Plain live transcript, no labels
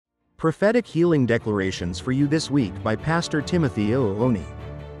Prophetic healing declarations for you this week by Pastor Timothy Ooni.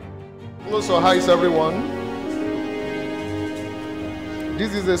 Close your eyes, everyone.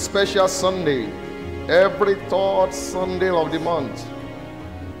 This is a special Sunday. Every third Sunday of the month.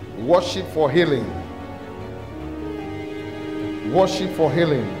 Worship for healing. Worship for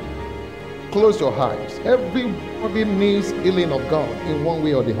healing. Close your eyes. Everybody needs healing of God in one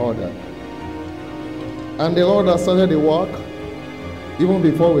way or the other. And the Lord has started the work even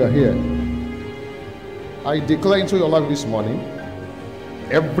before we are here. I declare into your life this morning,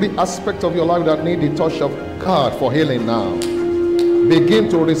 every aspect of your life that needs the touch of God for healing now, begin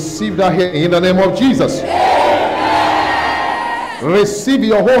to receive that healing in the name of Jesus. Receive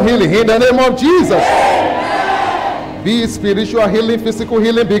your whole healing in the name of Jesus. Be it spiritual healing, physical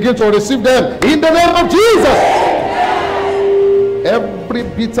healing, begin to receive them in the name of Jesus. Every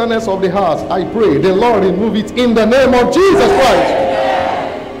bitterness of the heart, I pray the Lord remove it in the name of Jesus Christ.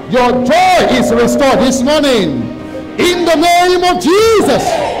 Your joy is restored this morning in the name of Jesus.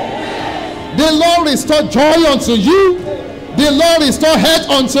 The Lord restore joy unto you. The Lord restore health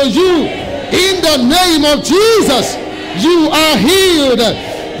unto you in the name of Jesus. You are healed.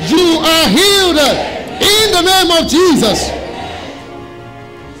 You are healed in the name of Jesus.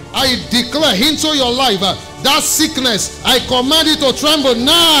 I declare into your life that sickness, I command it to tremble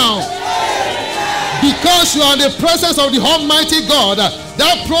now. Because you are in the presence of the Almighty God,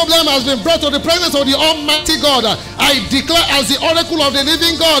 that problem has been brought to the presence of the Almighty God. I declare as the oracle of the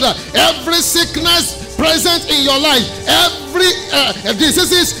living God, every sickness present in your life, every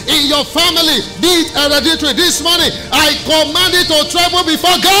diseases in your family, be it hereditary, this morning, I command it to tremble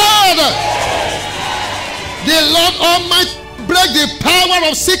before God. The Lord Almighty break the power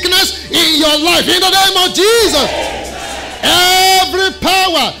of sickness in your life in the name of Jesus. Every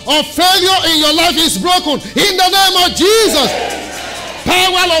power of failure in your life is broken in the name of Jesus.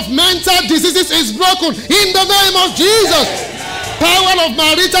 Power of mental diseases is broken in the name of Jesus. Power of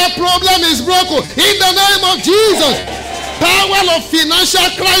marital problem is broken in the name of Jesus. Power of financial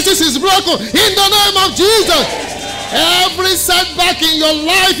crisis is broken in the name of Jesus. Every setback in your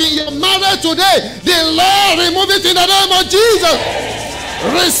life, in your marriage today, the Lord remove it in the name of Jesus.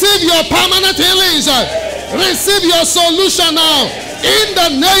 Receive your permanent healings. Receive your solution now in the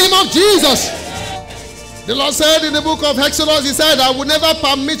name of Jesus. The Lord said in the book of Exodus, He said, I will never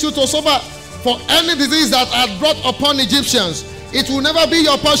permit you to suffer for any disease that I brought upon Egyptians. It will never be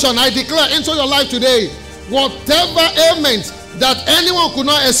your portion. I declare into your life today, whatever ailment that anyone could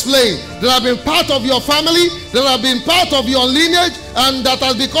not explain, that have been part of your family, that have been part of your lineage, and that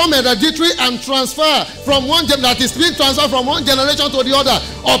has become hereditary and transfer from one that is being transferred from one generation to the other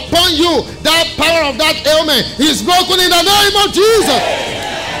upon you, that power of that ailment is broken in the name of Jesus.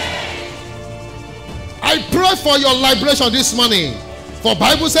 I pray for your liberation this morning. For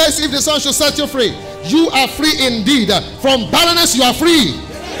Bible says, if the Son should set you free, you are free indeed. From barrenness you are free.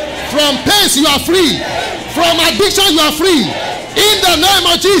 From pains you are free. From addiction you are free. In the name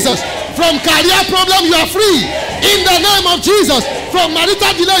of Jesus. From career problem you are free. In the name of Jesus. From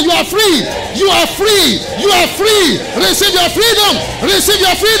marital delay you are free. You are free. You are free. Receive your freedom. Receive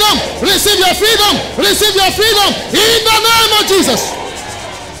your freedom. Receive your freedom. Receive your freedom. In the name of Jesus.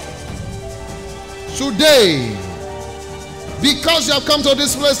 Today, because you have come to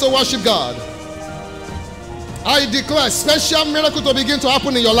this place to worship God, I declare special miracle to begin to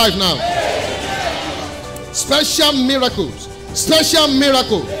happen in your life now. Special miracles. Special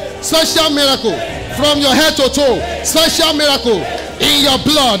miracle. Special miracle. From your head to toe. Special miracle in your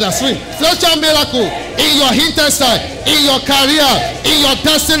blood. Special miracle in your intestine, in your career, in your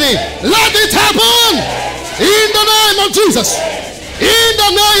destiny. Let it happen in the name of Jesus. In the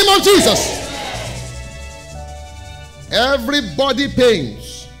name of Jesus. Every body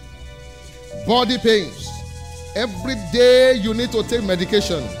pains. Body pains. Every day you need to take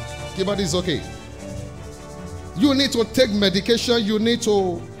medication. Everybody is okay. You need to take medication. You need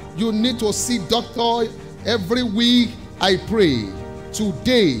to see doctor every week. I pray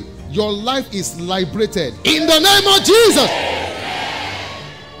today your life is liberated in the name of Jesus.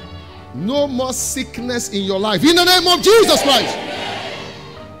 No more sickness in your life in the name of Jesus Christ.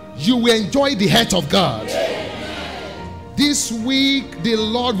 You will enjoy the health of God. This week the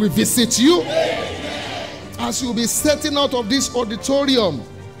Lord will visit you as you'll be setting out of this auditorium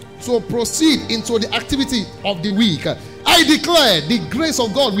to proceed into the activity of the week. I declare the grace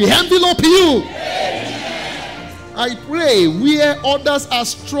of God will envelop you. I pray where others are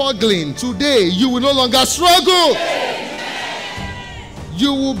struggling today, you will no longer struggle.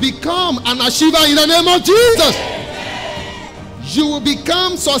 You will become an achiever in the name of Jesus. You will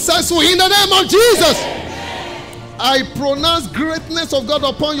become successful in the name of Jesus. I pronounce greatness of God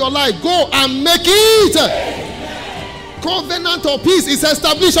upon your life. Go and make it. Amen. Covenant of peace is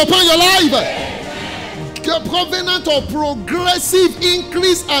established upon your life. Amen. Covenant of progressive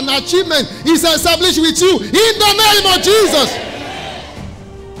increase and achievement is established with you in the name of Jesus.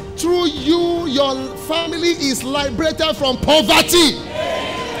 Amen. Through you, your family is liberated from poverty.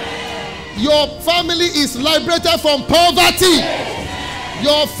 Amen. Your family is liberated from poverty. Amen.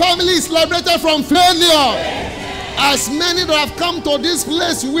 Your family is liberated from failure. Amen. As many that have come to this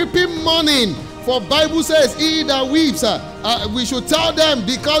place weeping mourning, for Bible says, he that weeps, we should tell them,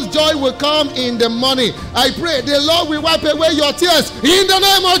 because joy will come in the morning. I pray the Lord will wipe away your tears in the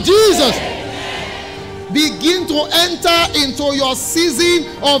name of Jesus. Amen. Begin to enter into your season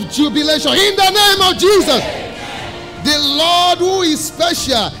of jubilation in the name of Jesus. Amen. The Lord, who is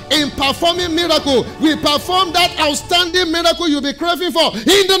special in performing miracle, will perform that outstanding miracle you'll be craving for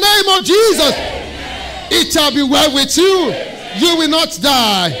in the name of Jesus. Amen. It shall be well with you. Amen. You will not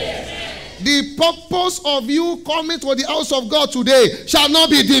die. Amen. The purpose of you coming to the house of God today shall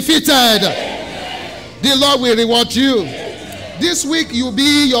not be defeated. Amen. The Lord will reward you. Amen. This week you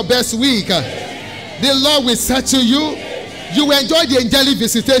be your best week. Amen. The Lord will settle you. Amen. You will enjoy the angelic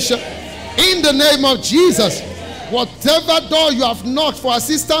visitation. In the name of Jesus. Whatever door you have knocked for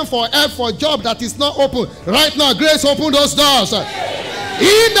assistance, for help, for job that is not open, right now, grace, open those doors.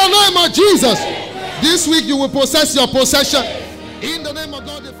 In the name of Jesus. This week you will possess your possession. In the name of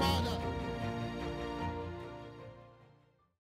God the Father.